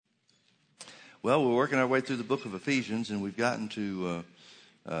Well, we're working our way through the book of Ephesians, and we've gotten to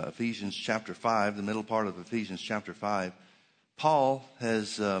Ephesians chapter 5, the middle part of Ephesians chapter 5. Paul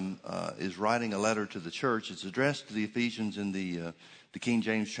is writing a letter to the church. It's addressed to the Ephesians in the King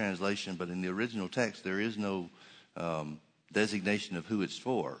James translation, but in the original text there is no designation of who it's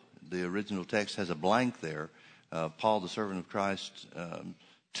for. The original text has a blank there. Paul, the servant of Christ,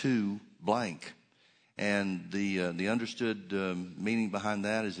 to blank. And the understood meaning behind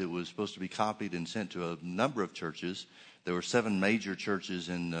that is it was supposed to be copied and sent to a number of churches. There were 7 major churches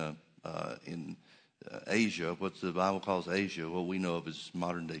in Asia, what the Bible calls Asia, what we know of as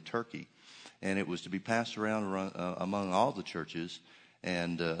modern-day Turkey. And it was to be passed around among all the churches,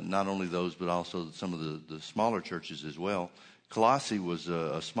 and not only those, but also some of the smaller churches as well. Colossae was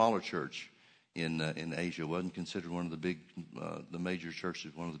a smaller church in Asia. It wasn't considered one of the major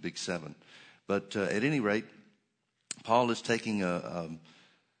churches, one of the big 7. But at any rate, Paul is taking a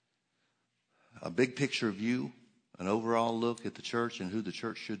big picture view, an overall look at the church and who the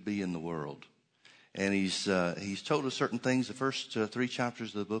church should be in the world. And he's told us certain things. The first 3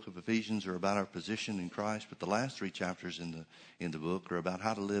 chapters of the book of Ephesians are about our position in Christ, but the last 3 chapters in the book are about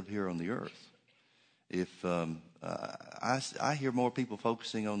how to live here on the earth. If I hear more people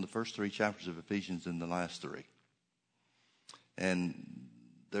focusing on the first 3 chapters of Ephesians than the last 3, and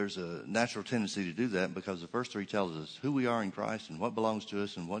there's a natural tendency to do that because the first 3 tells us who we are in Christ and what belongs to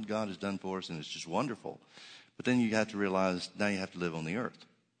us and what God has done for us, and it's just wonderful. But then you have to realize now you have to live on the earth.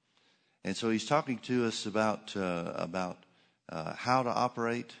 And so he's talking to us about how to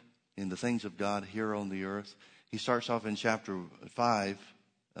operate in the things of God here on the earth. He starts off in chapter 5.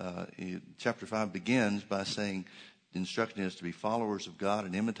 Chapter 5 begins by saying, instructing us to be followers of God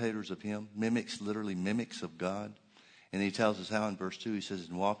and imitators of Him, literally mimics of God. And he tells us how in verse 2, he says,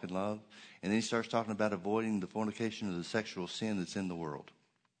 and walk in love. And then he starts talking about avoiding the fornication of the sexual sin that's in the world.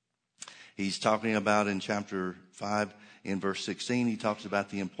 He's talking about in chapter 5, in verse 16, he talks about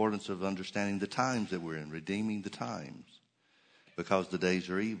the importance of understanding the times that we're in, redeeming the times, because the days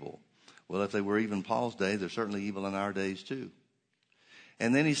are evil. Well, if they were even Paul's day, they're certainly evil in our days too.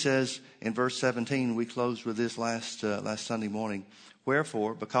 And then he says in verse 17, we closed with this last Sunday morning,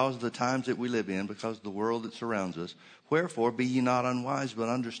 wherefore, because of the times that we live in, because of the world that surrounds us, wherefore be ye not unwise, but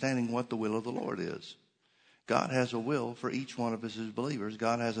understanding what the will of the Lord is. God has a will for each one of us as believers.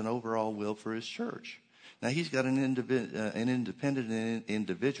 God has an overall will for His church. Now, He's got an independent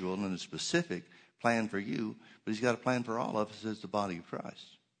individual and a specific plan for you, but He's got a plan for all of us as the body of Christ.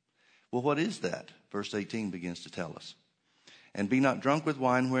 Well, what is that? Verse 18 begins to tell us. And be not drunk with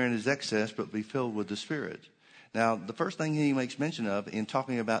wine wherein is excess, but be filled with the Spirit. Now, the first thing he makes mention of in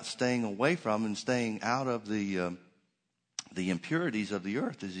talking about staying away from and staying out of the impurities of the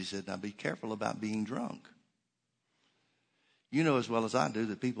earth is he said, now be careful about being drunk. You know as well as I do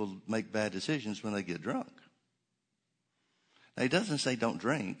that people make bad decisions when they get drunk. Now, he doesn't say don't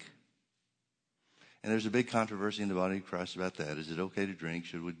drink. And there's a big controversy in the body of Christ about that. Is it okay to drink?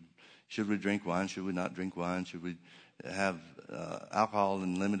 Should we drink wine? Should we not drink wine? Should we have alcohol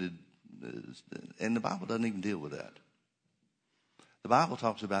in limited? And the Bible doesn't even deal with that. The Bible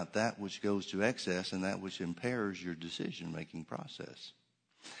talks about that which goes to excess and that which impairs your decision-making process.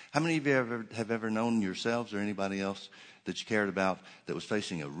 How many of you have ever known yourselves or anybody else that you cared about that was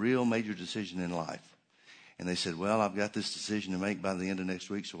facing a real major decision in life? And they said, well, I've got this decision to make by the end of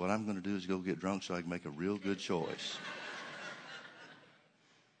next week, so what I'm going to do is go get drunk so I can make a real good choice.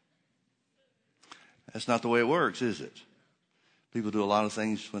 That's not the way it works, is it? People do a lot of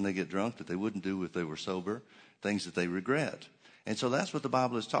things when they get drunk that they wouldn't do if they were sober, things that they regret. And so that's what the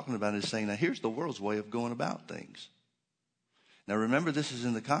Bible is talking about, is saying, now here's the world's way of going about things. Now remember, this is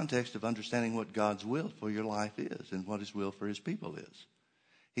in the context of understanding what God's will for your life is and what His will for His people is.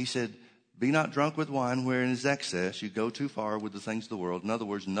 He said, be not drunk with wine wherein is excess. You go too far with the things of the world. In other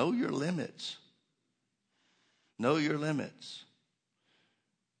words, know your limits. Know your limits.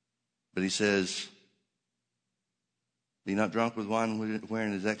 But he says, be not drunk with wine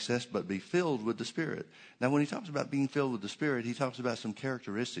wherein is excess, but be filled with the Spirit. Now, when he talks about being filled with the Spirit, he talks about some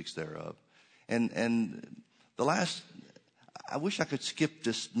characteristics thereof. And I wish I could skip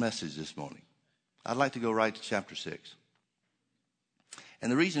this message this morning. I'd like to go right to chapter 6.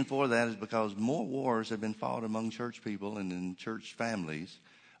 And the reason for that is because more wars have been fought among church people and in church families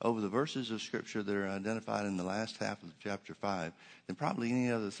over the verses of Scripture that are identified in the last half of chapter 5 than probably any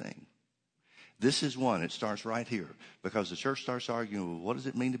other thing. This is one. It starts right here because the church starts arguing, well, what does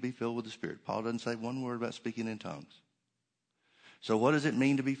it mean to be filled with the Spirit? Paul doesn't say one word about speaking in tongues. So what does it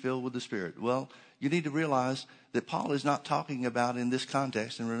mean to be filled with the Spirit? Well, you need to realize that Paul is not talking about in this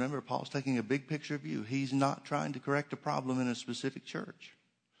context. And remember, Paul's taking a big picture view. He's not trying to correct a problem in a specific church.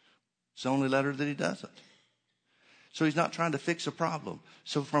 It's the only letter that he doesn't. So he's not trying to fix a problem.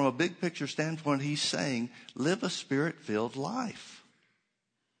 So from a big picture standpoint, he's saying, live a Spirit-filled life.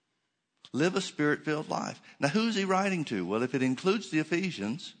 Live a Spirit-filled life. Now, who's he writing to? Well, if it includes the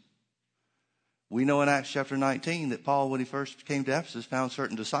Ephesians, we know in Acts chapter 19 that Paul, when he first came to Ephesus, found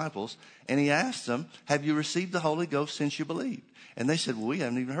certain disciples, and he asked them, have you received the Holy Ghost since you believed? And they said, well, we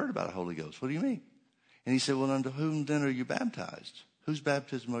haven't even heard about a Holy Ghost. What do you mean? And he said, well, unto whom then are you baptized? Whose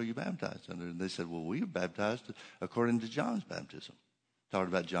baptism are you baptized under? And they said, well, we are baptized according to John's baptism. Talking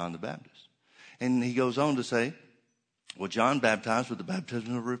about John the Baptist. And he goes on to say, well, John baptized with the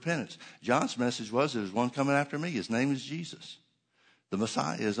baptism of repentance. John's message was, there's one coming after me. His name is Jesus. The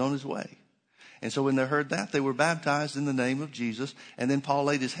Messiah is on his way. And so when they heard that, they were baptized in the name of Jesus. And then Paul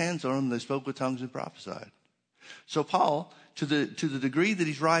laid his hands on them, and they spoke with tongues and prophesied. So Paul, to the degree that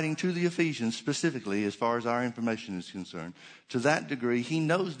he's writing to the Ephesians specifically, as far as our information is concerned, to that degree, he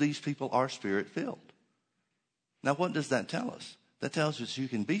knows these people are Spirit-filled. Now, what does that tell us? That tells us you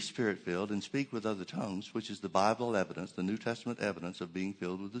can be Spirit-filled and speak with other tongues, which is the Bible evidence, the New Testament evidence of being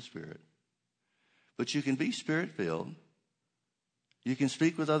filled with the Spirit. But you can be Spirit-filled, you can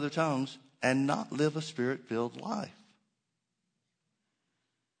speak with other tongues, and not live a Spirit-filled life.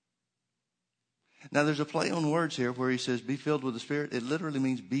 Now, there's a play on words here where he says, be filled with the Spirit. It literally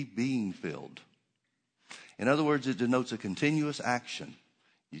means be being filled. In other words, it denotes a continuous action.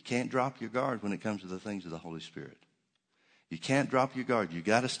 You can't drop your guard when it comes to the things of the Holy Spirit. You can't drop your guard. You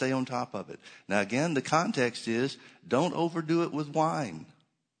got to stay on top of it. Now, again, the context is don't overdo it with wine,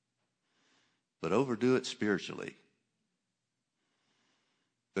 but overdo it spiritually.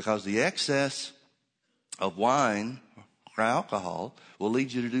 Because the excess of wine or alcohol will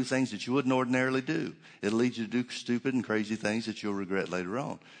lead you to do things that you wouldn't ordinarily do. It'll lead you to do stupid and crazy things that you'll regret later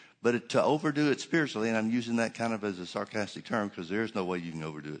on. But to overdo it spiritually, and I'm using that kind of as a sarcastic term because there's no way you can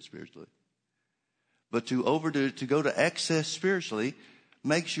overdo it spiritually. But to overdo it, to go to excess spiritually,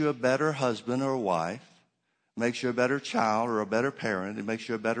 makes you a better husband or wife, makes you a better child or a better parent, it makes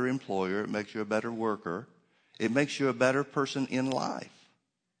you a better employer, it makes you a better worker, it makes you a better person in life.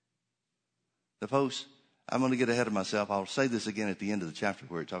 The folks, I'm going to get ahead of myself. I'll say this again at the end of the chapter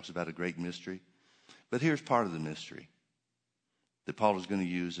where it talks about a great mystery. But here's part of the mystery that Paul is going to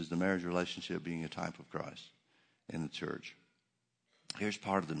use as the marriage relationship being a type of Christ in the church. Here's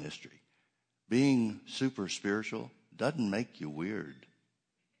part of the mystery. Being super spiritual doesn't make you weird.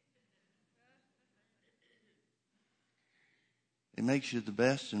 It makes you the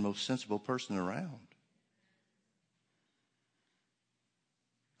best and most sensible person around.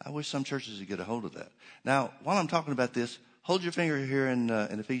 I wish some churches would get a hold of that. Now, while I'm talking about this, hold your finger here in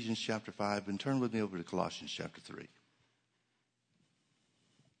Ephesians chapter 5 and turn with me over to Colossians chapter 3.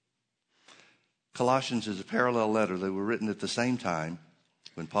 Colossians is a parallel letter. They were written at the same time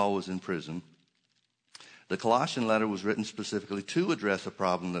when Paul was in prison. The Colossian letter was written specifically to address a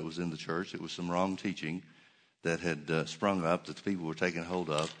problem that was in the church. It was some wrong teaching that had sprung up that the people were taking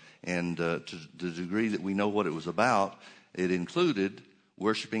hold of. And to the degree that we know what it was about, it included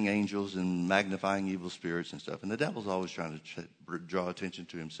worshiping angels and magnifying evil spirits and stuff. And the devil's always trying to draw attention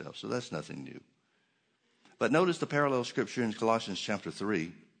to himself. So that's nothing new. But notice the parallel scripture in Colossians chapter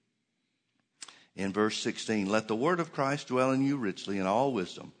 3. In verse 16, let the word of Christ dwell in you richly in all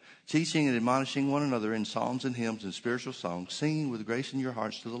wisdom, teaching and admonishing one another in psalms and hymns and spiritual songs, singing with grace in your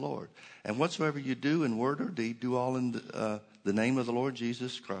hearts to the Lord. And whatsoever you do in word or deed, do all in the name of the Lord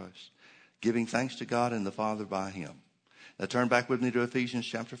Jesus Christ, giving thanks to God and the Father by him. Now turn back with me to Ephesians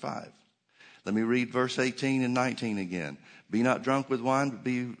chapter 5. Let me read verse 18 and 19 again. Be not drunk with wine, but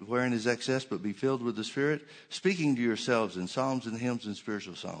be wherein is excess, but be filled with the Spirit, speaking to yourselves in psalms and hymns and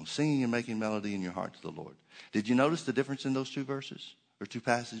spiritual songs, singing and making melody in your heart to the Lord. Did you notice the difference in those two verses or two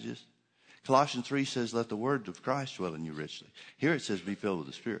passages? Colossians 3 says, let the word of Christ dwell in you richly. Here it says, be filled with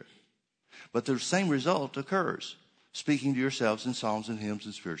the Spirit. But the same result occurs, speaking to yourselves in psalms and hymns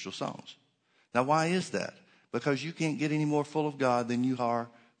and spiritual songs. Now, why is that? Because you can't get any more full of God than you are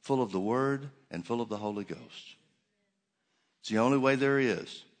full of the Word and full of the Holy Ghost. It's the only way there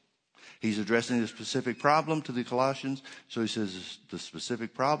is. He's addressing a specific problem to the Colossians. So he says the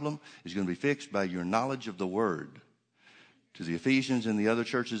specific problem is going to be fixed by your knowledge of the Word. To the Ephesians and the other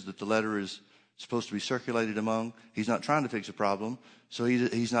churches that the letter is supposed to be circulated among, he's not trying to fix a problem. So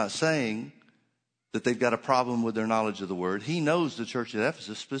he's not saying that they've got a problem with their knowledge of the Word. He knows the church at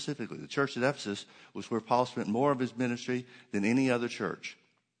Ephesus specifically. The church at Ephesus was where Paul spent more of his ministry than any other church.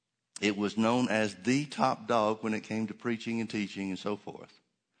 It was known as the top dog when it came to preaching and teaching and so forth.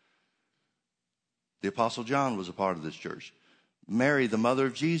 The Apostle John was a part of this church. Mary, the mother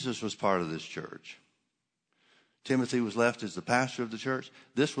of Jesus, was part of this church. Timothy was left as the pastor of the church.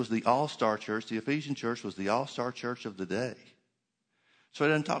 This was the all-star church. The Ephesian church was the all-star church of the day. So he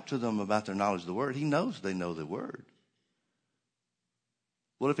doesn't talk to them about their knowledge of the Word. He knows they know the Word.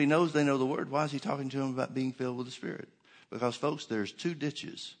 Well, if he knows they know the Word, why is he talking to them about being filled with the Spirit? Because, folks, there's two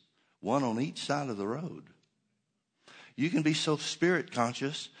ditches, one on each side of the road. You can be so Spirit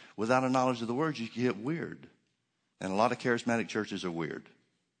conscious without a knowledge of the Word, you can get weird. And a lot of charismatic churches are weird.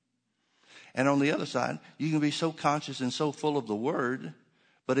 And on the other side, you can be so conscious and so full of the Word,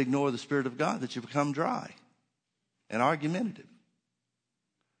 but ignore the Spirit of God that you become dry and argumentative.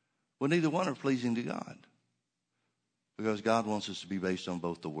 Well, neither one are pleasing to God, because God wants us to be based on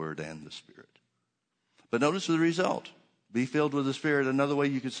both the Word and the Spirit. But notice the result. Be filled with the Spirit. Another way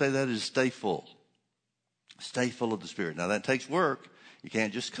you could say that is stay full. Stay full of the Spirit. Now, that takes work. You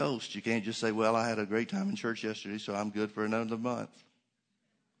can't just coast. You can't just say, well, I had a great time in church yesterday, so I'm good for another month.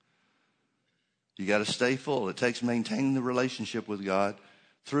 You got to stay full. It takes maintaining the relationship with God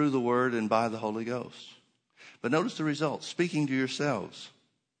through the Word and by the Holy Ghost. But notice the result. Speaking to yourselves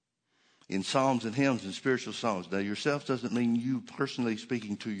in psalms and hymns and spiritual songs. Now, yourself doesn't mean you personally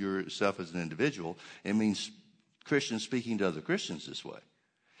speaking to yourself as an individual. It means Christians speaking to other Christians this way.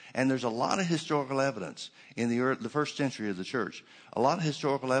 And there's a lot of historical evidence in the first century of the church. A lot of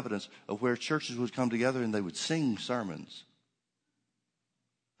historical evidence of where churches would come together and they would sing sermons.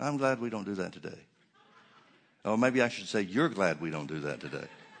 I'm glad we don't do that today. Or maybe I should say, you're glad we don't do that today.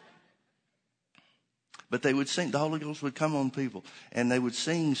 But they would sing, the Holy Ghost would come on people, and they would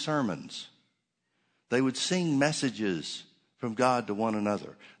sing sermons. They would sing messages from God to one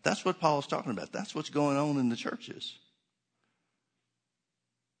another. That's what Paul's talking about. That's what's going on in the churches.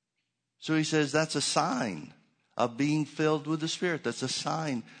 So he says that's a sign of being filled with the Spirit. That's a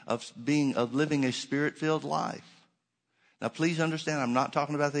sign of living a Spirit-filled life. Now, please understand, I'm not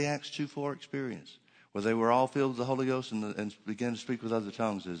talking about the Acts 2:4 experience, where they were all filled with the Holy Ghost and began to speak with other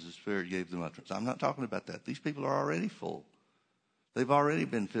tongues as the Spirit gave them utterance. I'm not talking about that. These people are already full. They've already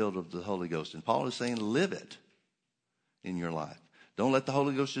been filled with the Holy Ghost. And Paul is saying, live it in your life. Don't let the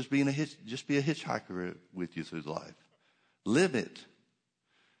Holy Ghost just be a hitchhiker with you through life. Live it.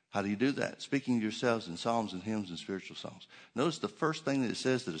 How do you do that? Speaking to yourselves in psalms and hymns and spiritual songs. Notice the first thing that it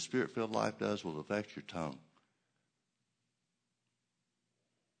says that a Spirit-filled life does will affect your tongue.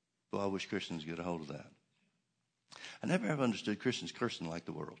 Well, I wish Christians get a hold of that. I never have understood Christians cursing like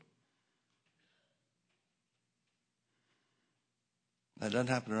the world. That doesn't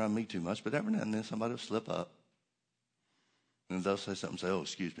happen around me too much, but every now and then somebody will slip up. And they'll say something and say, oh,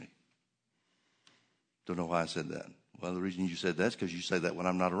 excuse me. Don't know why I said that. Well, the reason you said that is because you say that when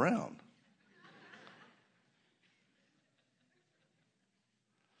I'm not around.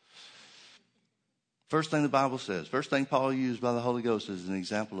 First thing the Bible says, first thing Paul used by the Holy Ghost is an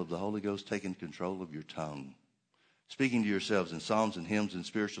example of the Holy Ghost taking control of your tongue. Speaking to yourselves in psalms and hymns and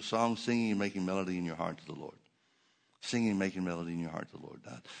spiritual songs, singing and making melody in your heart to the Lord. Singing and making melody in your heart to the Lord.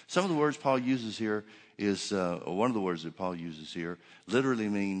 Now, some of the words Paul uses here is, one of the words that Paul uses here literally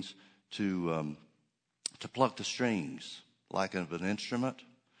means to pluck the strings like of an instrument.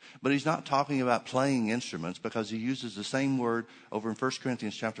 But he's not talking about playing instruments, because he uses the same word over in 1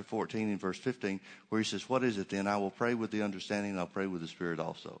 Corinthians chapter 14 and verse 15, where he says, what is it then? I will pray with the understanding, and I'll pray with the Spirit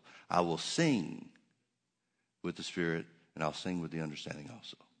also. I will sing with the Spirit, and I'll sing with the understanding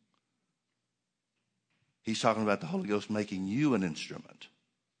also. He's talking about the Holy Ghost making you an instrument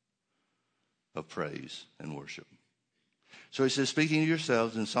of praise and worship. So he says, speaking to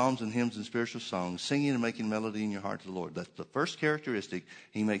yourselves in psalms and hymns and spiritual songs, singing and making melody in your heart to the Lord. That's the first characteristic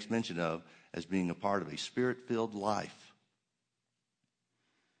he makes mention of as being a part of a Spirit-filled life.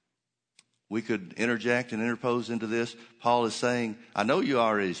 We could interject and interpose into this. Paul is saying, I know you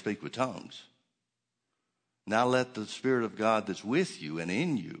already speak with tongues. Now let the Spirit of God that's with you and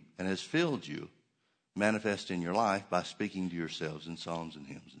in you and has filled you manifest in your life by speaking to yourselves in psalms and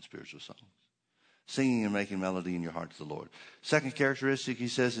hymns and spiritual songs. Singing and making melody in your heart to the Lord. Second characteristic, he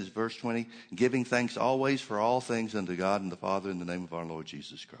says, is verse 20, giving thanks always for all things unto God and the Father in the name of our Lord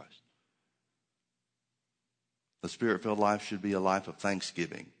Jesus Christ. The Spirit-filled life should be a life of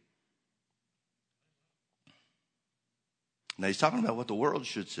thanksgiving. Now, he's talking about what the world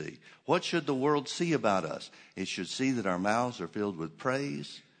should see. What should the world see about us? It should see that our mouths are filled with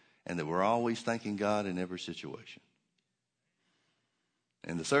praise and that we're always thanking God in every situation.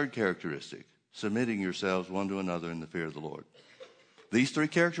 And the third characteristic, submitting yourselves one to another in the fear of the Lord. These three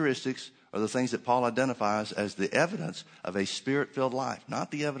characteristics are the things that Paul identifies as the evidence of a Spirit-filled life.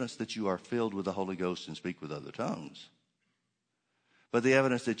 Not the evidence that you are filled with the Holy Ghost and speak with other tongues, but the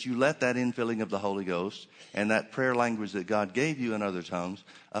evidence that you let that infilling of the Holy Ghost and that prayer language that God gave you in other tongues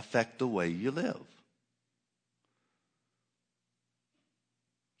affect the way you live.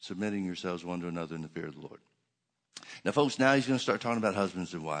 submitting yourselves one to another in the fear of the Lord. Now, folks, now he's going to start talking about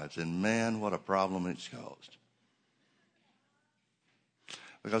husbands and wives. And man, what a problem it's caused.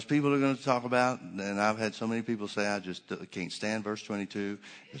 Because people are going to talk about, and I've had so many people say, I just can't stand verse 22.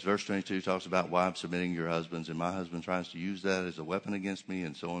 Because verse 22 talks about wives submitting your husbands, and my husband tries to use that as a weapon against me,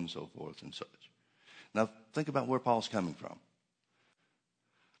 and so on and so forth and such. Now, think about where Paul's coming from.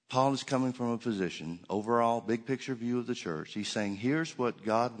 Paul is coming from a position, overall, big picture view of the church. He's saying, here's what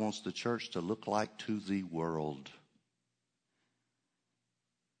God wants the church to look like to the world.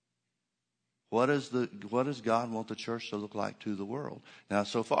 What does God want the church to look like to the world? Now,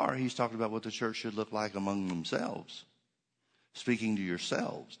 so far, he's talking about what the church should look like among themselves. Speaking to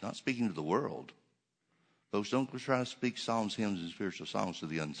yourselves, not speaking to the world. Folks, don't try to speak psalms, hymns, and spiritual songs to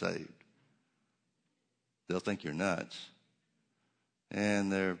the unsaved. They'll think you're nuts.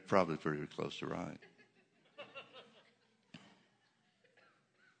 And they're probably pretty close to right.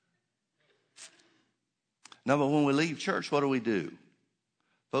 Now, but when we leave church, what do?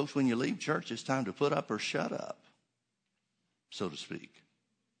 Folks, when you leave church, it's time to put up or shut up, so to speak.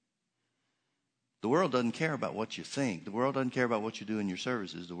 The world doesn't care about what you think. The world doesn't care about what you do in your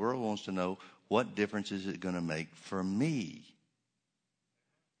services. The world wants to know, what difference is it going to make for me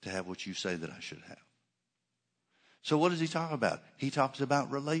to have what you say that I should have? So what does he talk about? He talks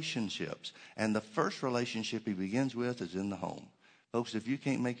about relationships. And the first relationship he begins with is in the home. Folks, if you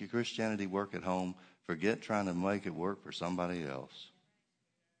can't make your Christianity work at home, forget trying to make it work for somebody else.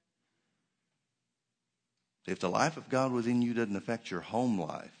 If the life of God within you doesn't affect your home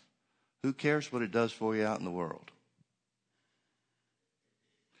life, who cares what it does for you out in the world?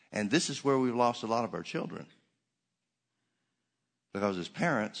 And this is where we've lost a lot of our children. Because as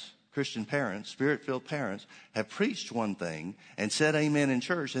parents, Christian parents, Spirit-filled parents, have preached one thing and said amen in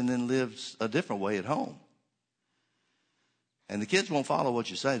church and then lived a different way at home. And the kids won't follow what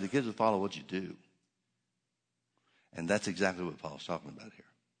you say. The kids will follow what you do. And that's exactly what Paul's talking about here.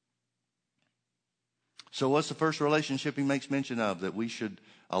 So what's the first relationship he makes mention of that we should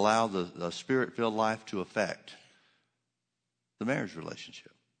allow the Spirit-filled life to affect? The marriage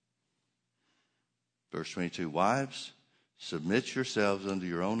relationship. Verse 22, wives, submit yourselves unto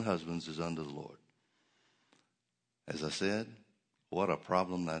your own husbands as unto the Lord. As I said, what a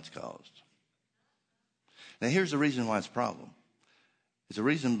problem that's caused. Now here's the reason why it's a problem. The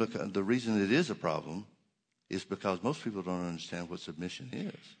reason it is a problem is because most people don't understand what submission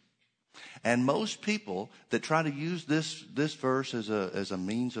is. And most people that try to use this verse as a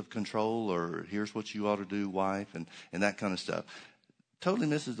means of control, or here's what you ought to do, wife, and that kind of stuff, totally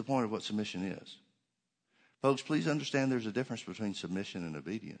misses the point of what submission is. Folks, please understand there's a difference between submission and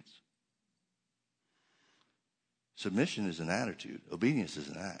obedience. Submission is an attitude. Obedience is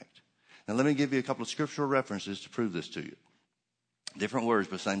an act. Now let me give you a couple of scriptural references to prove this to you. Different words,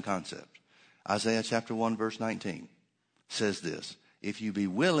 but same concept. Isaiah chapter 1, verse 19 says this, if you be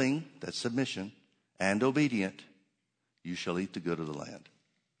willing, that's submission, and obedient, you shall eat the good of the land.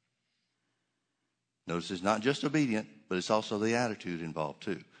 Notice it's not just obedient, but it's also the attitude involved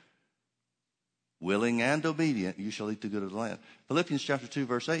too. Willing and obedient, you shall eat the good of the land. Philippians chapter 2,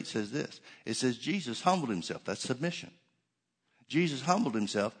 verse 8 says this. It says Jesus humbled himself. That's submission. Jesus humbled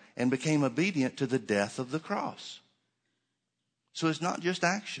himself and became obedient to the death of the cross. So it's not just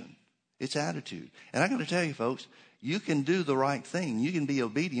action. It's attitude. And I got to tell you, folks, you can do the right thing. You can be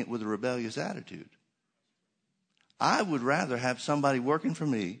obedient with a rebellious attitude. I would rather have somebody working for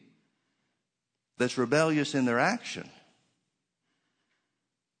me that's rebellious in their action,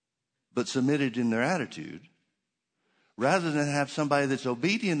 but submitted in their attitude, rather than have somebody that's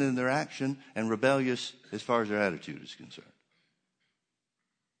obedient in their action and rebellious as far as their attitude is concerned.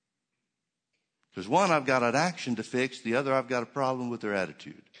 Because one, I've got an action to fix. The other, I've got a problem with their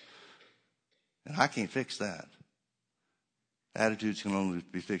attitude. And I can't fix that. Attitudes can only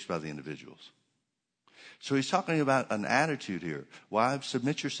be fixed by the individuals. So he's talking about an attitude here. Wives,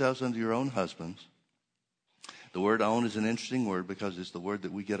 submit yourselves unto your own husbands. The word own is an interesting word because it's the word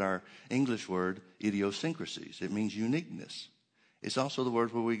that we get our English word idiosyncrasies. It means uniqueness. It's also the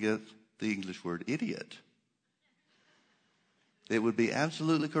word where we get the English word idiot. It would be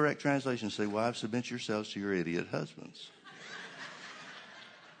absolutely correct translation to say, wives, submit yourselves to your idiot husbands.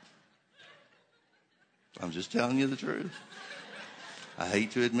 I'm just telling you the truth. I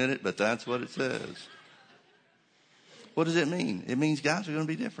hate to admit it, but that's what it says. What does it mean? It means guys are going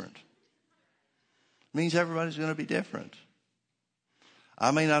to be different. It means everybody's going to be different.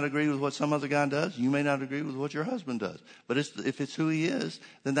 I may not agree with what some other guy does. You may not agree with what your husband does. But if it's who he is,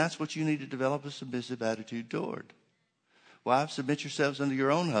 then that's what you need to develop a submissive attitude toward. Wives, submit yourselves unto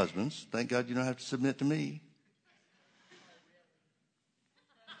your own husbands. Thank God you don't have to submit to me.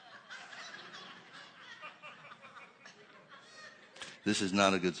 This is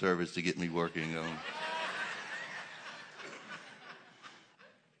not a good service to get me working on.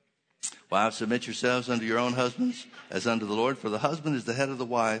 Wives, submit yourselves unto your own husbands as unto the Lord. For the husband is the head of the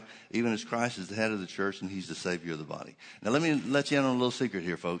wife, even as Christ is the head of the church, and he's the Savior of the body. Now, let me let you in on a little secret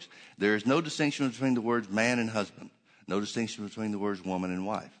here, folks. There is no distinction between the words man and husband. No distinction between the words woman and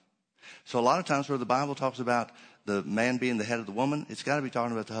wife. So a lot of times where the Bible talks about the man being the head of the woman, it's got to be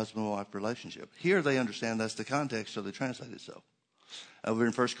talking about the husband and wife relationship. Here they understand that's the context, so they translate it so. Over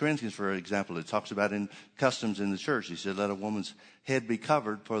in 1 Corinthians, for example, it talks about in customs in the church. He said, let a woman's head be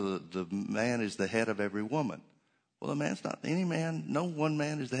covered, for the man is the head of every woman. Well, the man's not any man. No one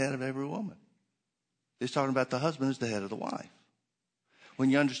man is the head of every woman. It's talking about the husband is the head of the wife. When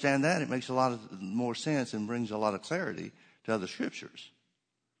you understand that, it makes a lot of more sense and brings a lot of clarity to other scriptures.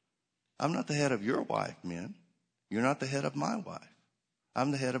 I'm not the head of your wife, men. You're not the head of my wife. I'm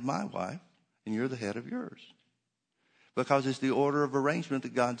the head of my wife, and you're the head of yours. Because it's the order of arrangement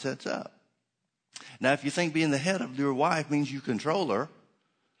that God sets up. Now, if you think being the head of your wife means you control her,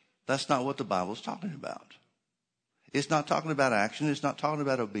 that's not what the Bible's talking about. It's not talking about action. It's not talking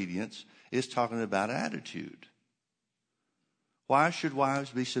about obedience. It's talking about attitude. Why should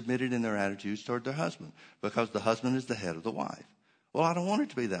wives be submitted in their attitudes toward their husband? Because the husband is the head of the wife. Well, I don't want it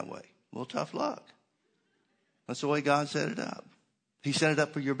to be that way. Well, tough luck. That's the way God set it up. He set it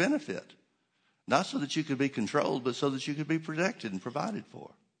up for your benefit. Not so that you could be controlled, but so that you could be protected and provided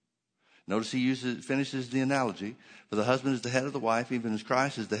for. Notice he finishes the analogy. For the husband is the head of the wife, even as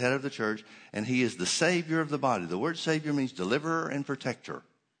Christ is the head of the church, and he is the Savior of the body. The word Savior means deliverer and protector.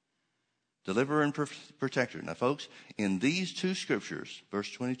 Deliverer and protector. Now, folks, in these two scriptures,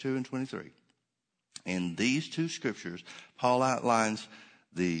 verse 22 and 23, in these two scriptures, Paul outlines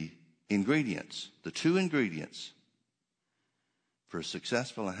the ingredients, the two ingredients for a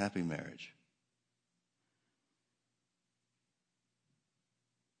successful and happy marriage.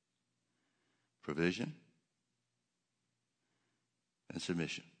 Provision and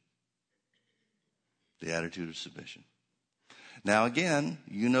submission. The attitude of submission. Now again,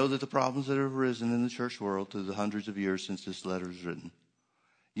 you know that the problems that have arisen in the church world through the hundreds of years since this letter was written,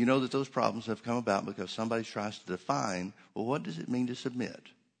 you know that those problems have come about because somebody tries to define, well, what does it mean to submit?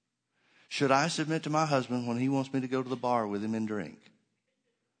 Should I submit to my husband when he wants me to go to the bar with him and drink?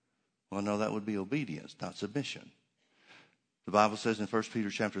 Well, no, that would be obedience, not submission. The Bible says in 1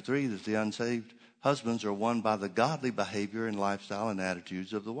 Peter chapter 3 that the unsaved husbands are won by the godly behavior and lifestyle and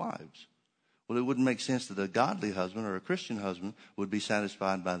attitudes of the wives. Well, it wouldn't make sense that a godly husband or a Christian husband would be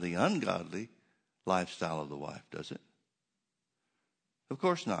satisfied by the ungodly lifestyle of the wife, does it? Of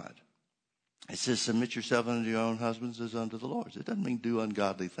course not. It says, submit yourself unto your own husbands as unto the Lord's. It doesn't mean do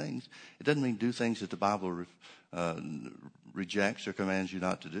ungodly things. It doesn't mean do things that the Bible rejects or commands you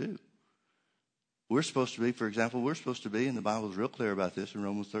not to do. We're supposed to be, for example, and the Bible is real clear about this in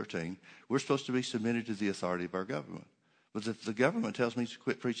Romans 13, we're supposed to be submitted to the authority of our government. But if the government tells me to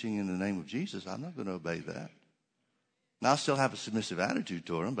quit preaching in the name of Jesus, I'm not going to obey that. Now, I'll still have a submissive attitude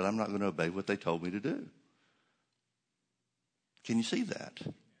toward them, but I'm not going to obey what they told me to do. Can you see that?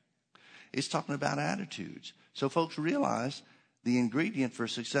 It's talking about attitudes. So folks, realize the ingredient for a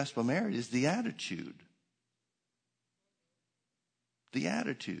successful marriage is the attitude. The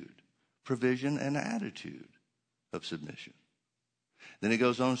attitude. Provision and attitude of submission. Then he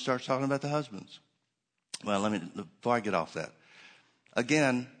goes on and starts talking about the husbands. Well, before I get off that,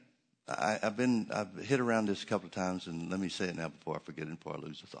 again, I've hit around this a couple of times, and let me say it now before I forget it, before I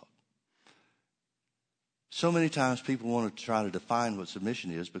lose the thought. So many times people want to try to define what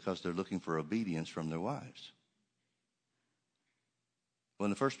submission is because they're looking for obedience from their wives. Well, in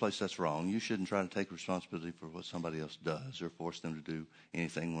the first place, that's wrong. You shouldn't try to take responsibility for what somebody else does or force them to do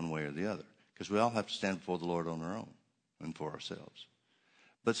anything one way or the other, because we all have to stand before the Lord on our own and for ourselves.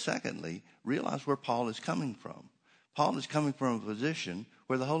 But secondly, realize where Paul is coming from. Paul is coming from a position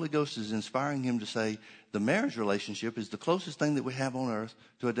where the Holy Ghost is inspiring him to say the marriage relationship is the closest thing that we have on earth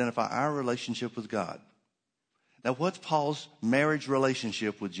to identify our relationship with God. Now, what's Paul's marriage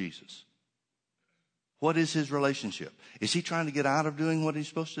relationship with Jesus? What is his relationship? Is he trying to get out of doing what he's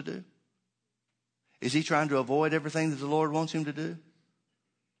supposed to do? Is he trying to avoid everything that the Lord wants him to do?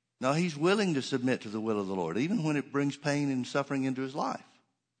 No, he's willing to submit to the will of the Lord, even when it brings pain and suffering into his life.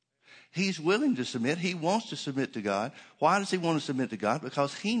 He's willing to submit. He wants to submit to God. Why does he want to submit to God?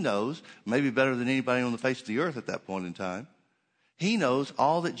 Because he knows, maybe better than anybody on the face of the earth at that point in time, he knows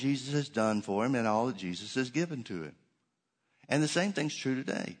all that Jesus has done for him and all that Jesus has given to him. And the same thing's true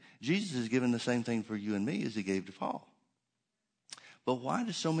today. Jesus has given the same thing for you and me as he gave to Paul. But why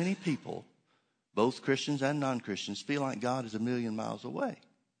do so many people, both Christians and non-Christians, feel like God is a million miles away?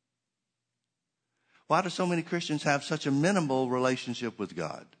 Why do so many Christians have such a minimal relationship with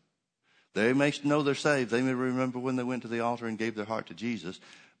God? They may know they're saved. They may remember when they went to the altar and gave their heart to Jesus.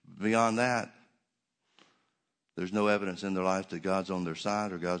 Beyond that, there's no evidence in their life that God's on their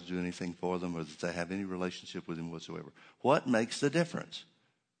side or God's doing anything for them or that they have any relationship with Him whatsoever. What makes the difference?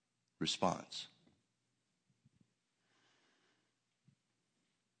 Response.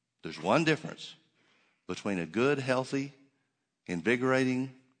 There's one difference between a good, healthy,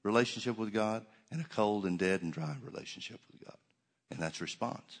 invigorating relationship with God and a cold and dead and dry relationship with God. And that's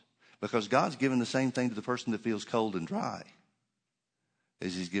response. Because God's given the same thing to the person that feels cold and dry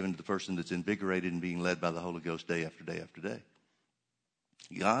as He's given to the person that's invigorated and being led by the Holy Ghost day after day after day.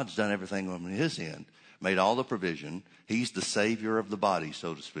 God's done everything on His end, made all the provision. He's the Savior of the body,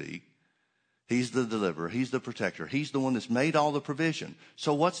 so to speak. He's the deliverer. He's the protector. He's the one that's made all the provision.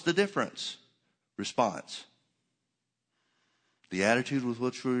 So what's the difference? Response. The attitude with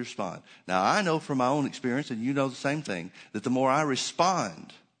which we respond. Now, I know from my own experience, and you know the same thing, that the more I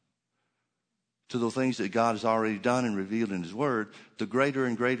respond to the things that God has already done and revealed in His Word, the greater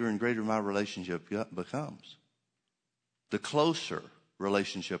and greater and greater my relationship becomes. The closer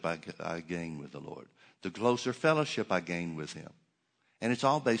relationship I gain with the Lord. The closer fellowship I gain with Him. And it's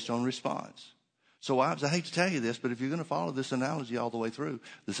all based on response. So wives, I hate to tell you this, but if you're going to follow this analogy all the way through,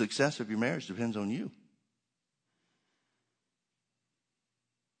 the success of your marriage depends on you.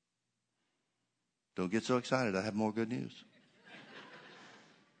 Don't get so excited. I have more good news.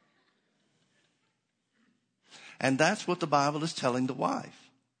 And that's what the Bible is telling the wife.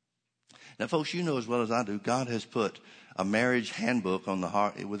 Now, folks, you know as well as I do, God has put a marriage handbook on the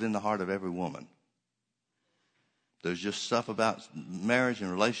heart, within the heart of every woman. There's just stuff about marriage and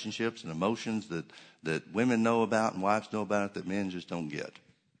relationships and emotions that women know about and wives know about it that men just don't get.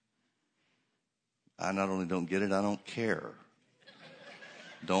 I not only don't get it, I don't care.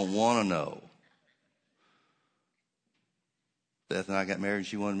 Don't want to know. Beth and I got married and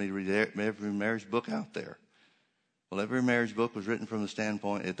she wanted me to read every marriage book out there. Well, every marriage book was written from the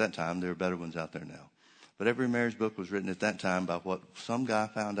standpoint, at that time, there are better ones out there now. But every marriage book was written at that time by what some guy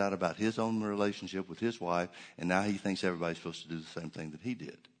found out about his own relationship with his wife, and now he thinks everybody's supposed to do the same thing that he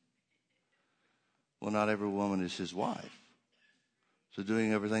did. Well, not every woman is his wife. So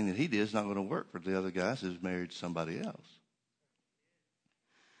doing everything that he did is not going to work for the other guys who's married to somebody else.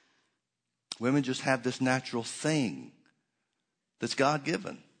 Women just have this natural thing that's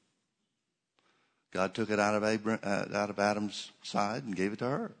God-given. God took it out of Adam's side and gave it to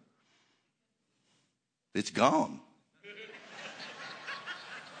her. It's gone.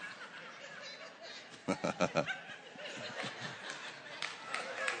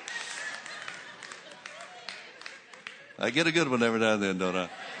 I get a good one every now and then, don't I?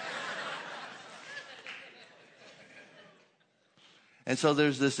 And so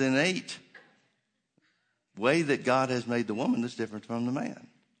there's this innate way that God has made the woman that's different from the man.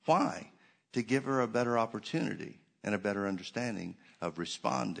 Why? To give her a better opportunity and a better understanding of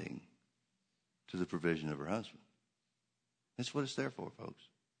responding to the provision of her husband. That's what it's there for, folks.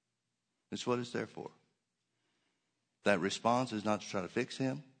 That's what it's there for. That response is not to try to fix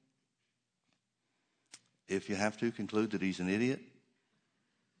him. If you have to, conclude that he's an idiot,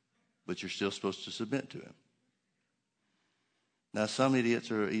 but you're still supposed to submit to him. Now, some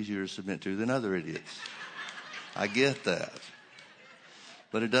idiots are easier to submit to than other idiots. I get that.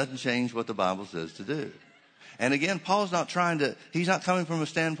 But it doesn't change what the Bible says to do. And again, Paul's not he's not coming from a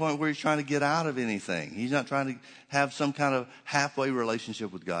standpoint where he's trying to get out of anything. He's not trying to have some kind of halfway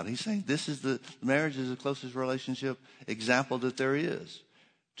relationship with God. He's saying marriage is the closest relationship example that there is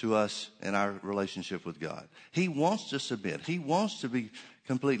to us in our relationship with God. He wants to submit. He wants to be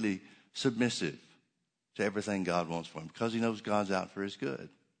completely submissive to everything God wants for him because he knows God's out for his good.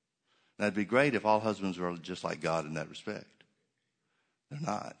 Now, it'd be great if all husbands were just like God in that respect. They're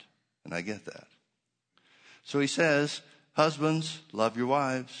not, and I get that. So he says, husbands, love your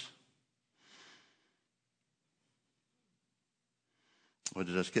wives. Or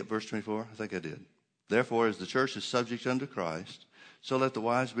did I skip verse 24? I think I did. Therefore, as the church is subject unto Christ, so let the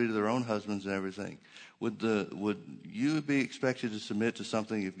wives be to their own husbands and everything. Would you be expected to submit to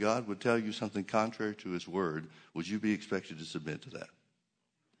something if God would tell you something contrary to his word? Would you be expected to submit to that?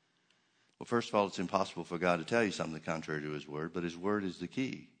 Well, first of all, it's impossible for God to tell you something contrary to his word, but his word is the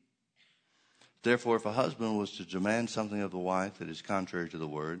key. Therefore, if a husband was to demand something of the wife that is contrary to the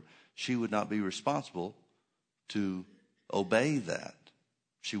word, she would not be responsible to obey that.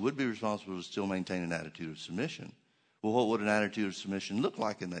 She would be responsible to still maintain an attitude of submission. Well, what would an attitude of submission look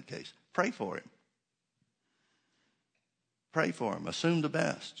like in that case? Pray for him. Pray for him. Assume the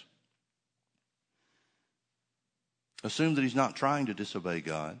best. Assume that he's not trying to disobey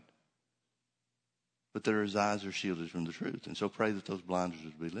God. but their eyes are shielded from the truth. And so pray that those blinders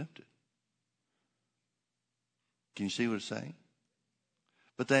would be lifted. Can you see what it's saying?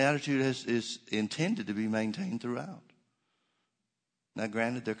 But the attitude is intended to be maintained throughout. Now,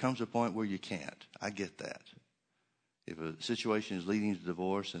 granted, there comes a point where you can't. I get that. If a situation is leading to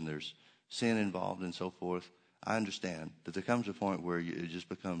divorce and there's sin involved and so forth, I understand that there comes a point where it just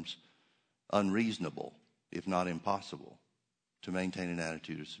becomes unreasonable, if not impossible, to maintain an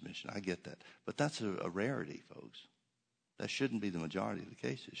attitude of submission. I get that. But that's a rarity, folks. That shouldn't be the majority of the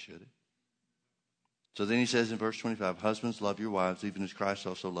cases, should it? So then he says in verse 25, husbands, love your wives, even as Christ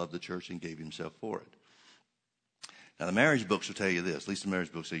also loved the church and gave himself for it. Now, the marriage books will tell you this, at least the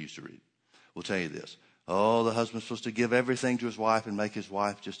marriage books I used to read, will tell you this. Oh, the husband's supposed to give everything to his wife and make his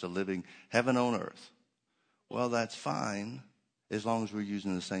wife just a living heaven on earth. Well, that's fine as long as we're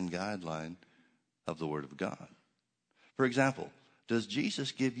using the same guideline of the Word of God. For example, does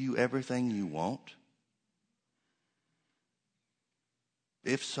Jesus give you everything you want?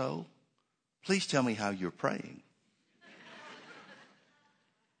 If so, please tell me how you're praying.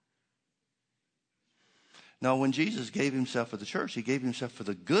 Now, when Jesus gave himself for the church, he gave himself for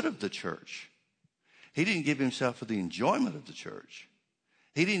the good of the church. He didn't give himself for the enjoyment of the church.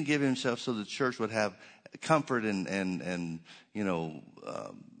 He didn't give himself so the church would have comfort and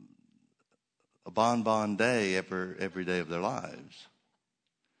a bonbon day every day of their lives.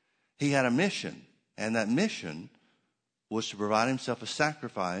 He had a mission, and that mission was to provide himself a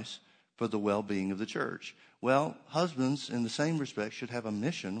sacrifice for the well-being of the church. Well, husbands, in the same respect, should have a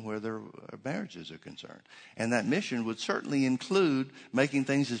mission where their marriages are concerned. And that mission would certainly include making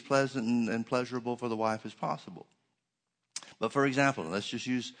things as pleasant and pleasurable for the wife as possible. But for example, let's just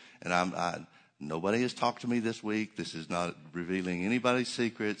use, and nobody has talked to me this week. This is not revealing anybody's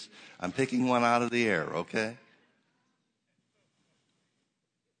secrets. I'm picking one out of the air, okay?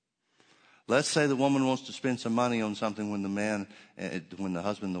 Let's say the woman wants to spend some money on something when the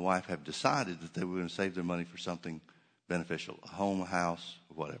husband and the wife have decided that they were going to save their money for something beneficial, a home, a house,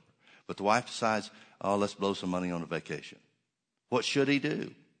 or whatever. But the wife decides, oh, let's blow some money on a vacation. What should he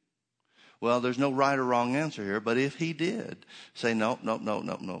do? Well, there's no right or wrong answer here, but if he did say,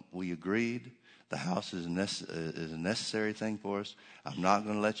 no, we agreed, the house is a necessary thing for us. I'm not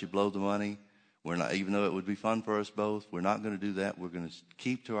going to let you blow the money. We're not, even though it would be fun for us both, we're not going to do that. We're going to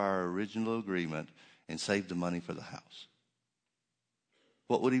keep to our original agreement and save the money for the house.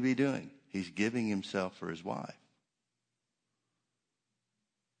 What would he be doing? He's giving himself for his wife.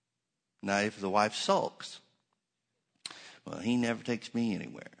 Now, if the wife sulks, well, he never takes me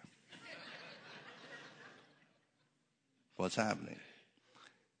anywhere. What's happening?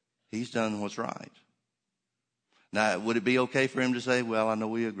 He's done what's right. Now, would it be okay for him to say, well, I know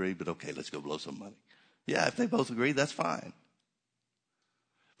we agreed, but okay, let's go blow some money? Yeah, if they both agree, that's fine.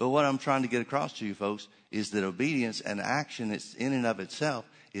 But what I'm trying to get across to you folks is that obedience and action in and of itself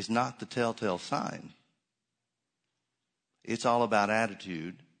is not the telltale sign. It's all about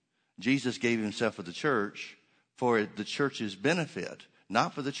attitude. Jesus gave himself for the church for the church's benefit,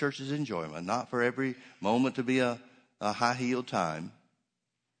 not for the church's enjoyment, not for every moment to be a high-heeled time.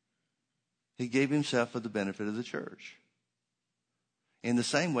 He gave himself for the benefit of the church. In the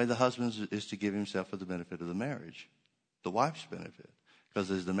same way, the husband is to give himself for the benefit of the marriage, the wife's benefit.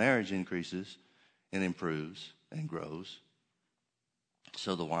 Because as the marriage increases and improves and grows,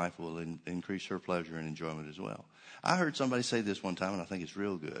 so the wife will increase her pleasure and enjoyment as well. I heard somebody say this one time, and I think it's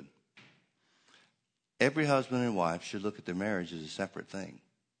real good. Every husband and wife should look at their marriage as a separate thing.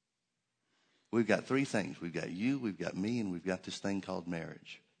 We've got three things. We've got you, we've got me, and we've got this thing called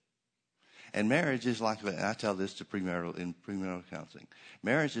marriage. And marriage is like, I tell this to premarital counseling.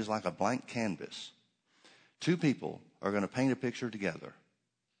 Marriage is like a blank canvas. Two people are going to paint a picture together.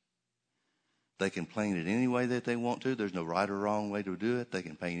 They can paint it any way that they want to. There's no right or wrong way to do it. They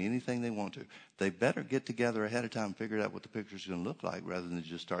can paint anything they want to. They better get together ahead of time and figure out what the picture's going to look like rather than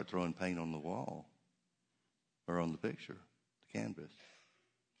just start throwing paint on the wall or on the picture, the canvas.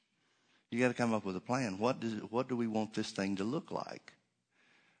 You got to come up with a plan. What do we want this thing to look like?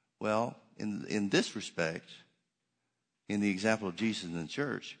 Well, in this respect, in the example of Jesus in the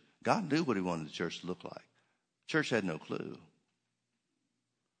church, God knew what he wanted the church to look like. The church had no clue.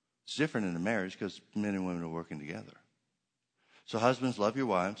 It's different in a marriage because men and women are working together. So husbands, love your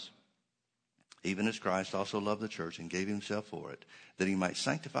wives, even as Christ also loved the church and gave himself for it, that he might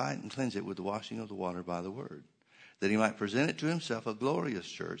sanctify it and cleanse it with the washing of the water by the word, that he might present it to himself a glorious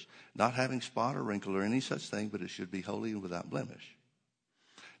church, not having spot or wrinkle or any such thing, but it should be holy and without blemish.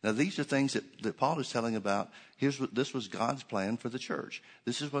 Now, these are things that Paul is telling about. This was God's plan for the church.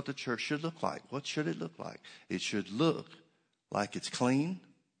 This is what the church should look like. What should it look like? It should look like it's clean,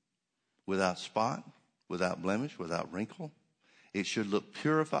 without spot, without blemish, without wrinkle. It should look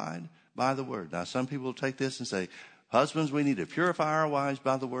purified by the word. Now, some people take this and say, husbands, we need to purify our wives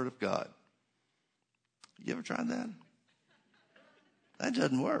by the word of God. You ever tried that? That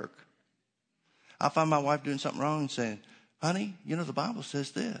doesn't work. I find my wife doing something wrong and saying, honey, you know, the Bible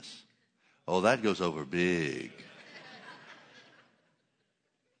says this. Oh, that goes over big.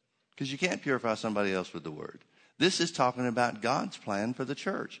 Because you can't purify somebody else with the word. This is talking about God's plan for the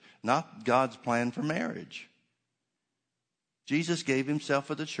church, not God's plan for marriage. Jesus gave himself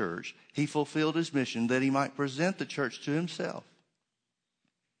for the church. He fulfilled his mission that he might present the church to himself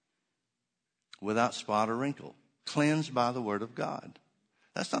without spot or wrinkle, cleansed by the word of God.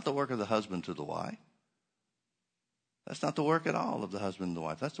 That's not the work of the husband to the wife. That's not the work at all of the husband and the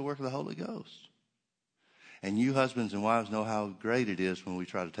wife. That's the work of the Holy Ghost. And you husbands and wives know how great it is when we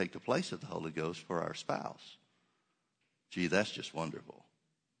try to take the place of the Holy Ghost for our spouse. Gee, that's just wonderful.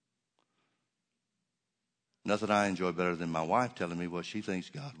 Nothing I enjoy better than my wife telling me what she thinks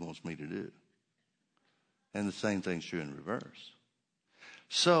God wants me to do. And the same thing's true in reverse.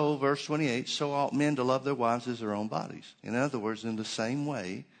 So, verse 28, so ought men to love their wives as their own bodies. In other words, in the same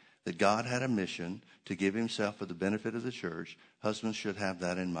way that God had a mission to give himself for the benefit of the church, husbands should have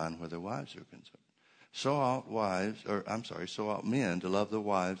that in mind where their wives are concerned. So ought men to love their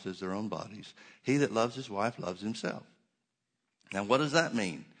wives as their own bodies. He that loves his wife loves himself. Now, what does that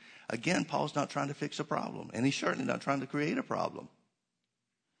mean? Again, Paul's not trying to fix a problem, and he's certainly not trying to create a problem.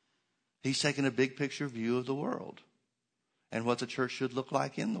 He's taking a big picture view of the world and what the church should look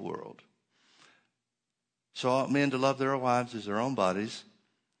like in the world. So ought men to love their wives as their own bodies.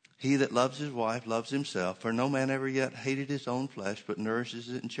 He that loves his wife loves himself. For no man ever yet hated his own flesh, but nourishes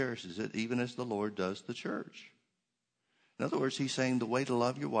it and cherishes it, even as the Lord does the church. In other words, he's saying the way to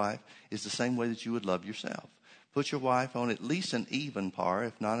love your wife is the same way that you would love yourself. Put your wife on at least an even par,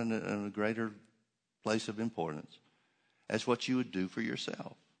 if not in a greater place of importance, as what you would do for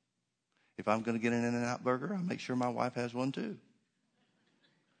yourself. If I'm going to get an In-N-Out burger, I make sure my wife has one too.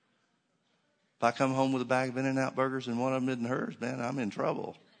 If I come home with a bag of In-N-Out burgers and one of them isn't hers, man, I'm in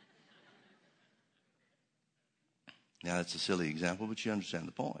trouble. Now, that's a silly example, but you understand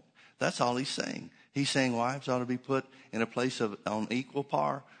the point. That's all he's saying. He's saying wives ought to be put in a place on equal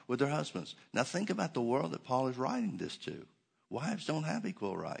par with their husbands. Now, think about the world that Paul is writing this to. Wives don't have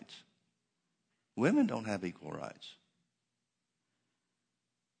equal rights. Women don't have equal rights.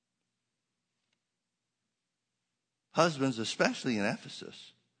 Husbands, especially in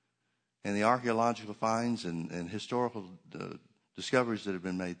Ephesus, and the archaeological finds and historical discoveries that have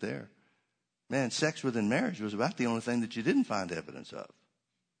been made there, man, sex within marriage was about the only thing that you didn't find evidence of.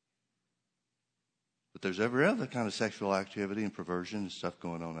 But there's every other kind of sexual activity and perversion and stuff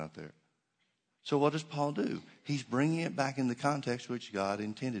going on out there. So what does Paul do? He's bringing it back in the context which God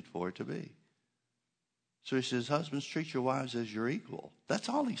intended for it to be. So he says, husbands, treat your wives as your equal. That's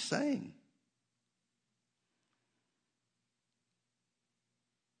all he's saying.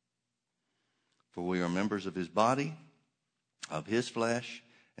 For we are members of his body, of his flesh,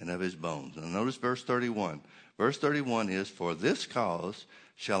 and of his bones. And notice verse 31. Verse 31 is, for this cause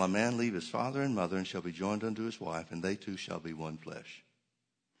shall a man leave his father and mother and shall be joined unto his wife, and they two shall be one flesh.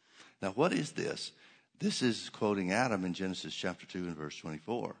 Now, what is this? This is quoting Adam in Genesis chapter 2 and verse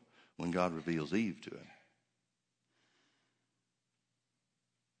 24, when God reveals Eve to him.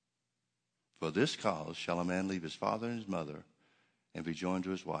 For this cause shall a man leave his father and his mother and be joined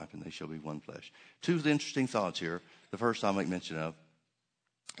to his wife, and they shall be one flesh. Two interesting thoughts here. The first I'll make mention of,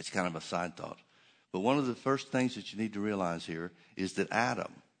 it's kind of a side thought. But one of the first things that you need to realize here is that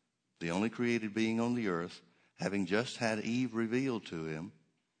Adam, the only created being on the earth, having just had Eve revealed to him,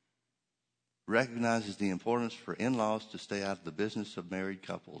 recognizes the importance for in-laws to stay out of the business of married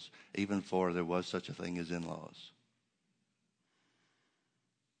couples, even before there was such a thing as in-laws.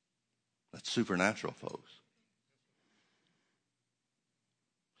 That's supernatural, folks.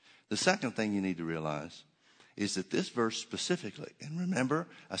 The second thing you need to realize is that this verse specifically, and remember,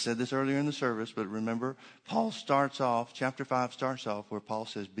 I said this earlier in the service, but remember, Paul starts off, chapter 5 starts off where Paul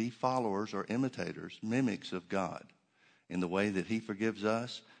says, be followers or imitators, mimics of God, in the way that he forgives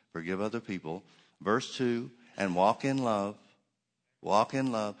us, forgive other people. Verse 2, and walk in love. Walk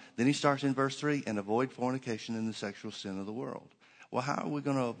in love. Then he starts in verse 3, and avoid fornication and the sexual sin of the world. Well, how are we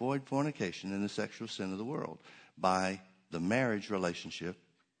going to avoid fornication and the sexual sin of the world? By the marriage relationship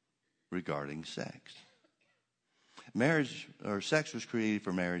regarding sex. Marriage or sex was created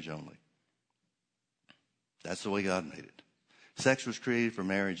for marriage only. That's the way God made it. Sex was created for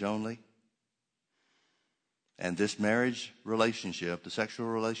marriage only. And this marriage relationship, the sexual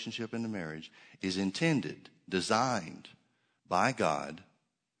relationship in the marriage, is intended, designed by God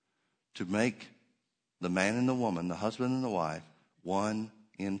to make the man and the woman, the husband and the wife, one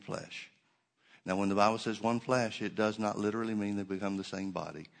in flesh. Now, when the Bible says one flesh, it does not literally mean they become the same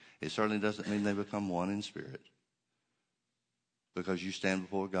body. It certainly doesn't mean they become one in spirit, because you stand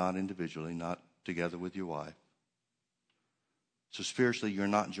before God individually, not together with your wife. So spiritually, you're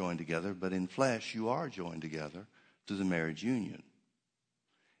not joined together, but in flesh, you are joined together through the marriage union.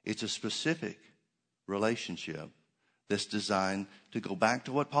 It's a specific relationship that's designed to go back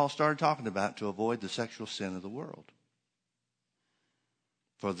to what Paul started talking about, to avoid the sexual sin of the world.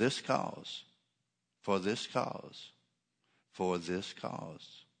 For this cause, for this cause, for this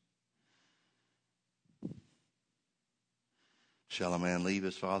cause. Shall a man leave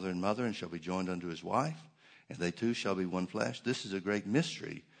his father and mother and shall be joined unto his wife, and they two shall be one flesh? This is a great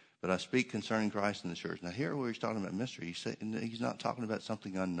mystery, but I speak concerning Christ and the church. Now here where he's talking about mystery, he's not talking about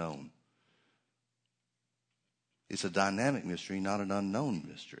something unknown. It's a dynamic mystery, not an unknown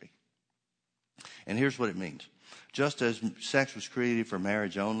mystery. And here's what it means. Just as sex was created for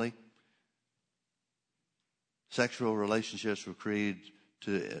marriage only, sexual relationships were created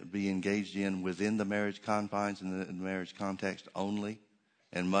to be engaged in within the marriage confines and the marriage context only,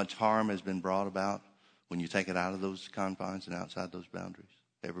 and much harm has been brought about when you take it out of those confines and outside those boundaries.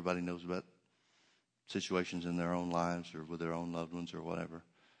 Everybody knows about situations in their own lives or with their own loved ones or whatever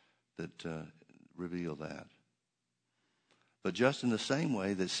that reveal that. But just in the same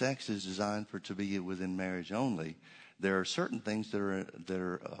way that sex is designed to be within marriage only, there are certain things that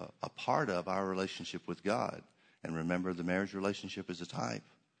are a part of our relationship with God. And remember, the marriage relationship is a type,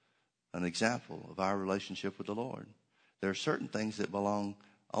 an example of our relationship with the Lord. There are certain things that belong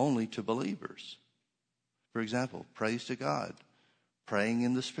only to believers. For example, praise to God, praying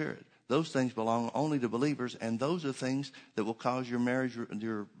in the Spirit. Those things belong only to believers, and those are things that will cause your marriage,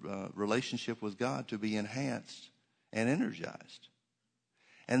 your relationship with God to be enhanced and energized.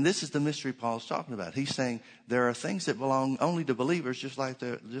 And this is the mystery Paul's talking about. He's saying there are things that belong only to believers, just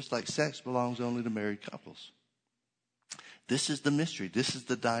like sex belongs only to married couples. This is the mystery. This is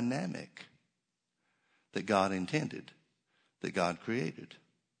the dynamic that God intended, that God created.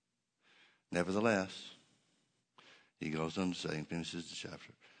 Nevertheless, he goes on to say and finishes the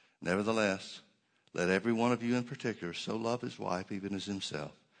chapter, nevertheless, let every one of you in particular so love his wife even as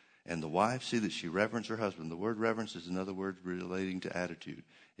himself. And the wife see that she reverence her husband. The word reverence is another word relating to attitude.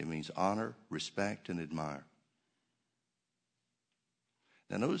 It means honor, respect, and admire.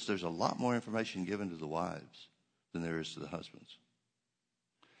 Now notice there's a lot more information given to the wives than there is to the husbands.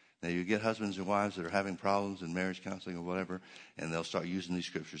 Now you get husbands and wives that are having problems in marriage counseling or whatever, and they'll start using these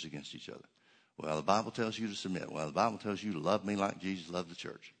scriptures against each other. Well, the Bible tells you to submit. Well, the Bible tells you to love me like Jesus loved the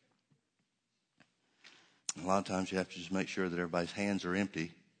church. A lot of times you have to just make sure that everybody's hands are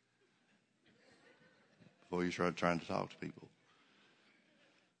empty before you start trying to talk to people.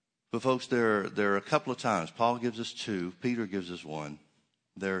 But folks, there are a couple of times. Paul gives us two. Peter gives us one.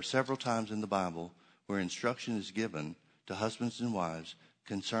 There are several times in the Bible where instruction is given to husbands and wives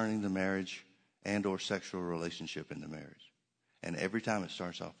concerning the marriage and or sexual relationship in the marriage. And every time it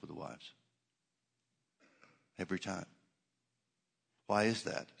starts off with the wives. Every time. Why is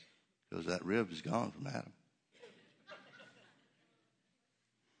that? Because that rib is gone from Adam.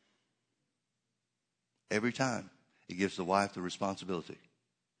 Every time it gives the wife the responsibility.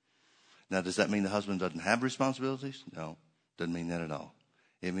 Now, does that mean the husband doesn't have responsibilities? No, doesn't mean that at all.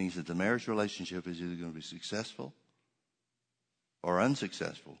 It means that the marriage relationship is either going to be successful or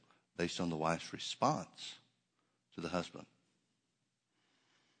unsuccessful based on the wife's response to the husband.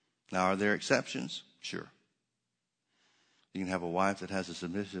 Now, are there exceptions? Sure. You can have a wife that has a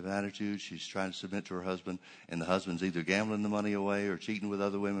submissive attitude. She's trying to submit to her husband, and the husband's either gambling the money away or cheating with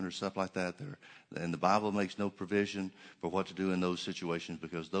other women or stuff like that. And the Bible makes no provision for what to do in those situations,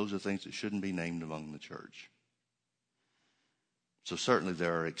 because those are things that shouldn't be named among the church. So certainly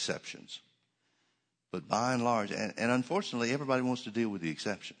there are exceptions. But by and large, and unfortunately, everybody wants to deal with the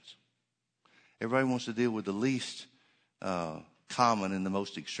exceptions. Everybody wants to deal with the least common and the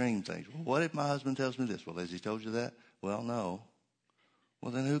most extreme things. Well, what if my husband tells me this? Well, has he told you that? Well, no.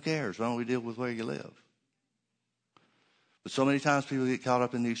 Well, then who cares? Why don't we deal with where you live? But so many times people get caught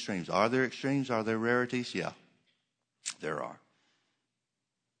up in the extremes. Are there extremes? Are there rarities? Yeah, there are.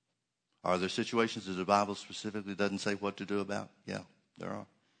 Are there situations that the Bible specifically doesn't say what to do about? Yeah, there are.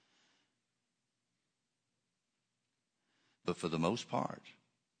 But for the most part,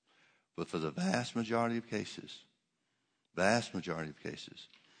 but for the vast majority of cases,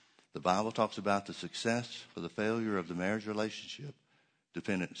 the Bible talks about the success or the failure of the marriage relationship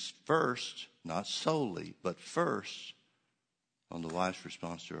dependent first, not solely, but first on the wife's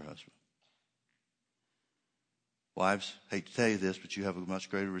response to her husband. Wives, hate to tell you this, but you have a much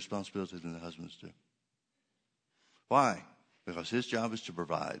greater responsibility than the husbands do. Why? Because his job is to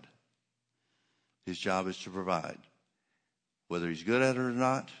provide. His job is to provide. Whether he's good at it or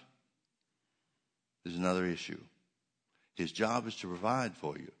not is another issue. His job is to provide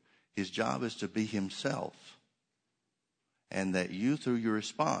for you. His job is to be himself. And that you, through your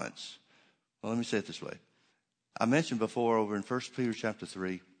response, well, let me say it this way. I mentioned before over in 1 Peter chapter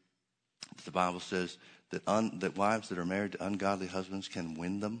 3, the Bible says that wives that are married to ungodly husbands can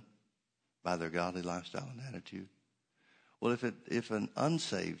win them by their godly lifestyle and attitude. Well, if an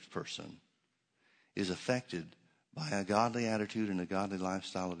unsaved person is affected by a godly attitude and a godly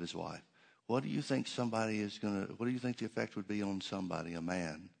lifestyle of his wife, what do you think what do you think the effect would be on somebody, a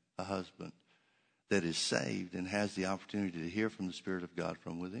man, a husband, that is saved and has the opportunity to hear from the Spirit of God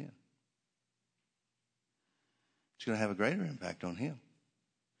from within? It's going to have a greater impact on him.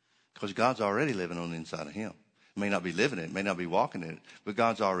 Because God's already living on the inside of him. He may not be living it, may not be walking in it, but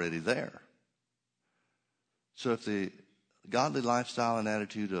God's already there. So if the godly lifestyle and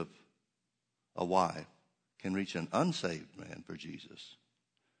attitude of a wife can reach an unsaved man for Jesus,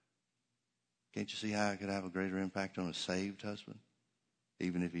 can't you see how it could have a greater impact on a saved husband,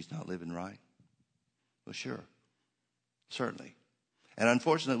 even if he's not living right? Well, sure. Certainly. And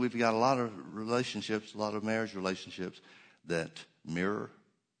unfortunately, we've got a lot of relationships, a lot of marriage relationships that mirror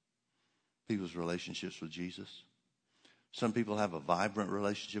people's relationships with Jesus. Some people have a vibrant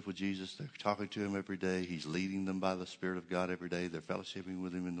relationship with Jesus. They're talking to him every day. He's leading them by the Spirit of God every day. They're fellowshipping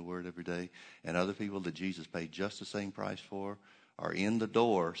with him in the Word every day. And other people that Jesus paid just the same price for are in the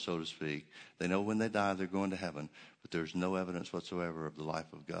door, so to speak. They know when they die they're going to heaven, but there's no evidence whatsoever of the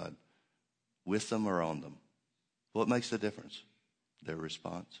life of God with them or on them. What makes the difference? Their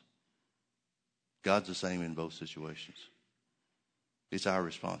response. God's the same in both situations. It's our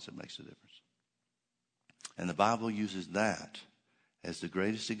response that makes the difference. And the Bible uses that as the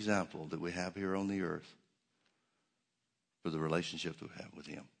greatest example that we have here on the earth for the relationship that we have with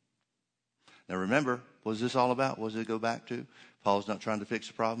him. Now remember, what is this all about? What does it go back to? Paul's not trying to fix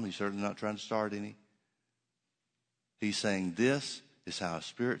a problem. He's certainly not trying to start any. He's saying this is how a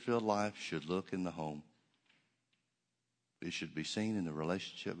Spirit-filled life should look in the home. It should be seen in the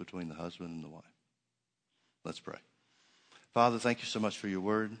relationship between the husband and the wife. Let's pray. Father, thank you so much for your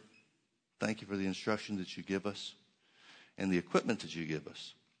word. Thank you for the instruction that you give us and the equipment that you give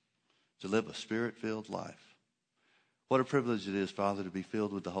us to live a Spirit-filled life. What a privilege it is, Father, to be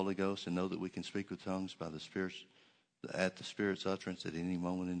filled with the Holy Ghost and know that we can speak with tongues by the Spirit's utterance at any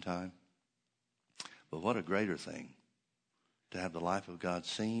moment in time. But what a greater thing to have the life of God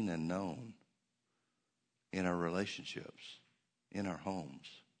seen and known in our relationships, in our homes,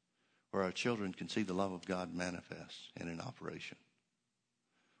 where our children can see the love of God manifest and in operation,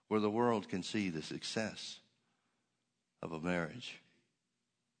 where the world can see the success of a marriage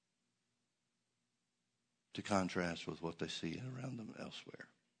to contrast with what they see around them elsewhere.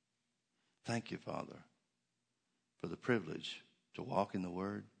 Thank you, Father, for the privilege to walk in the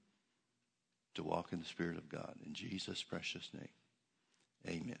Word, to walk in the Spirit of God. In Jesus' precious name,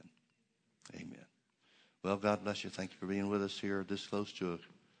 amen. Amen. Well, God bless you. Thank you for being with us here this close to a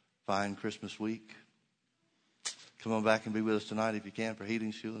fine Christmas week. Come on back and be with us tonight if you can for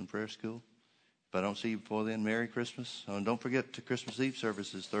healing school and prayer school. If I don't see you before then, Merry Christmas. Oh, and don't forget the Christmas Eve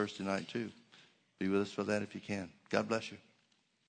service is Thursday night too. Be with us for that if you can. God bless you.